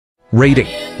reading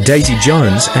Daisy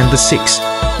Jones and the Six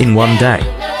in one day.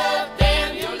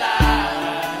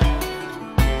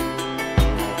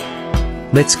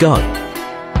 Let's go.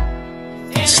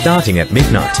 Starting at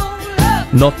midnight.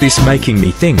 Not this making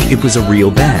me think it was a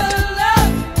real band.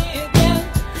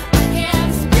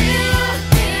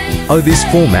 Oh, this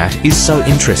format is so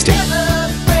interesting.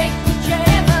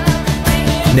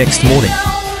 Next morning.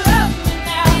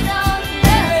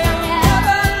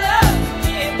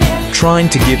 Trying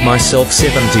to give myself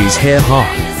 70s hair high.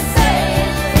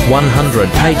 100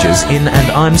 pages in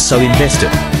and I'm so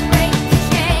invested.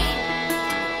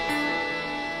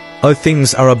 Oh,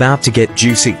 things are about to get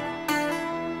juicy.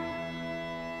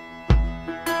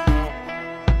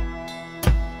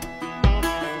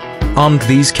 Armed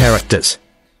these characters.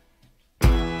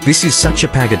 This is such a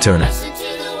pagaturner.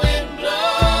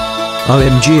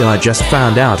 OMG, I just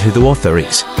found out who the author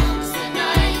is.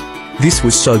 This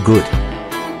was so good.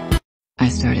 I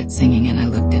started singing and I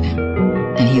looked at him,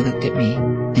 and he looked at me,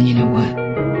 and you know what?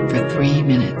 For 3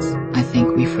 minutes, I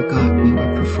think we forgot we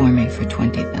were performing for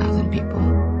 20,000 people.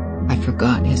 I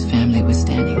forgot his family was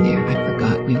standing there. I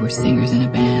forgot we were singers in a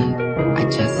band. I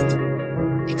just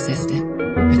existed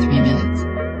for 3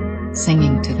 minutes,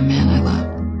 singing to the man I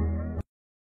loved.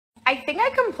 I think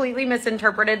I completely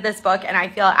misinterpreted this book and I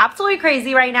feel absolutely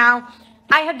crazy right now.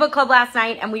 I had book club last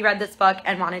night and we read this book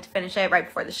and wanted to finish it right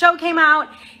before the show came out.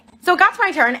 So it got to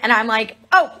my turn and I'm like,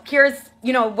 oh, here's,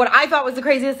 you know, what I thought was the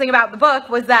craziest thing about the book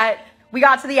was that we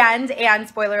got to the end and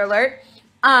spoiler alert,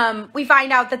 we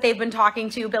find out that they've been talking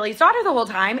to Billy's daughter the whole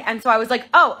time. And so I was like,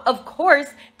 oh, of course,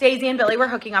 Daisy and Billy were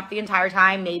hooking up the entire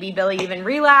time. Maybe Billy even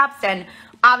relapsed, and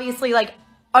obviously like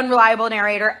unreliable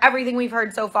narrator. Everything we've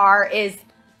heard so far is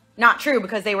not true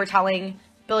because they were telling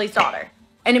Billy's daughter.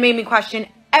 And it made me question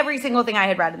every single thing I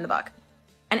had read in the book.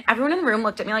 And everyone in the room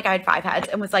looked at me like I had 5 heads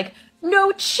and was like,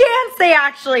 no chance they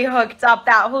actually hooked up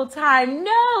that whole time.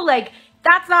 No, like,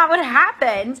 that's not what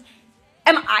happened.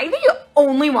 Am I the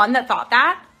only one that thought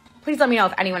that? Please let me know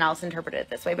if anyone else interpreted it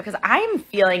this way, because I am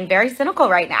feeling very cynical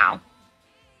right now.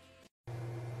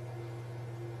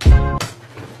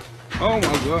 Oh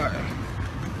my God.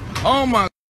 Oh my.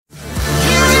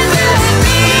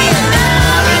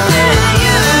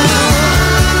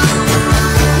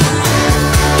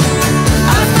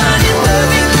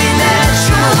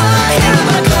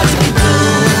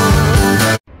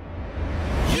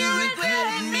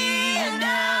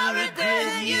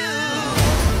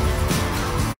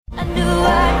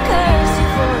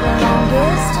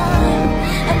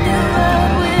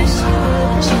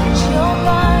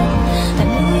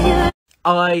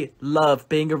 I love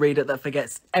being a reader that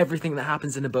forgets everything that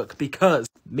happens in a book, because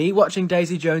me watching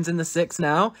Daisy Jones and the Six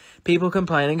now, people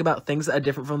complaining about things that are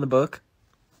different from the book,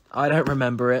 I don't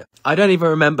remember it. I don't even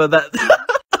remember that.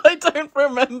 I don't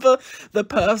remember the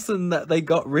person that they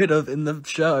got rid of in the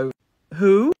show.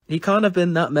 Who? He can't have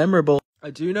been that memorable.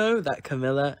 I do know that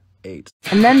Camilla ate.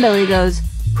 And then Billy goes,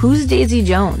 who's Daisy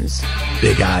Jones?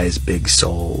 Big eyes, big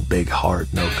soul, big heart,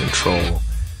 no control.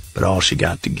 But all she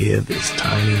got to give is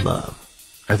tiny love.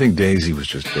 I think Daisy was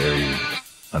just very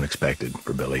unexpected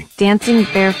for Billy. Dancing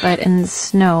barefoot in the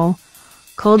snow.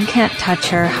 Cold can't touch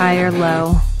her, high or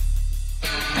low.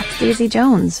 That's Daisy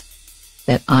Jones.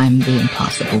 That I'm the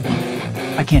impossible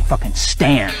one. I can't fucking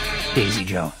stand Daisy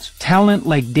Jones. Talent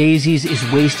like Daisy's is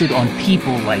wasted on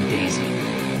people like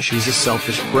Daisy. She's a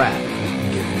selfish brat who's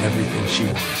been given everything she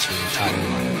wants her entire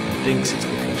life and thinks it's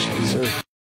because she deserves it.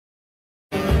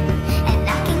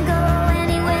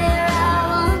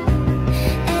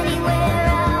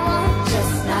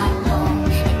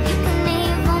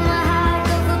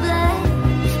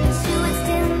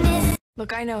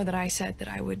 Look, I know that I said that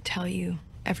I would tell you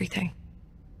everything.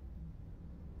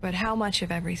 But how much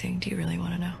of everything do you really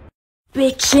want to know?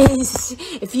 Bitches,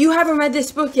 if you haven't read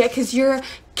this book yet cause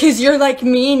you're like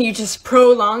me and you just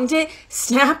prolonged it,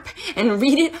 snap and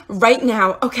read it right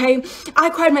now, okay? I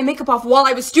cried my makeup off while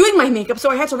I was doing my makeup, so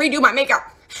I had to redo my makeup.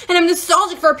 And I'm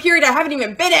nostalgic for a period I haven't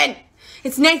even been in.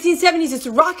 It's 1970s, it's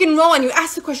rock and roll, and you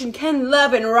ask the question, can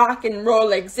love and rock and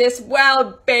roll exist?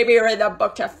 Well, baby, read the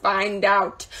book to find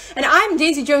out. And I'm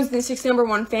Daisy Jones, the Six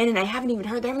 #1 fan, and I haven't even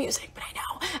heard their music, but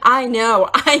I know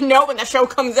when the show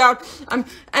comes out.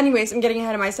 Anyways, I'm getting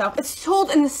ahead of myself. It's told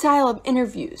in the style of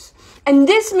interviews, and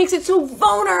this makes it so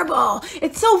vulnerable.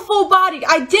 It's so full-bodied.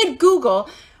 I did Google,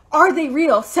 are they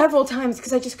real, several times,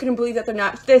 because I just couldn't believe that they're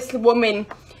not. This woman,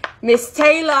 Miss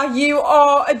Taylor, you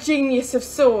are a genius of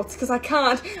sorts, because I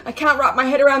can't wrap my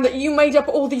head around that you made up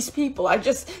all these people.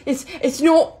 It's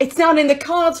not in the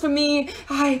cards for me.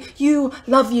 You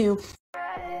love you.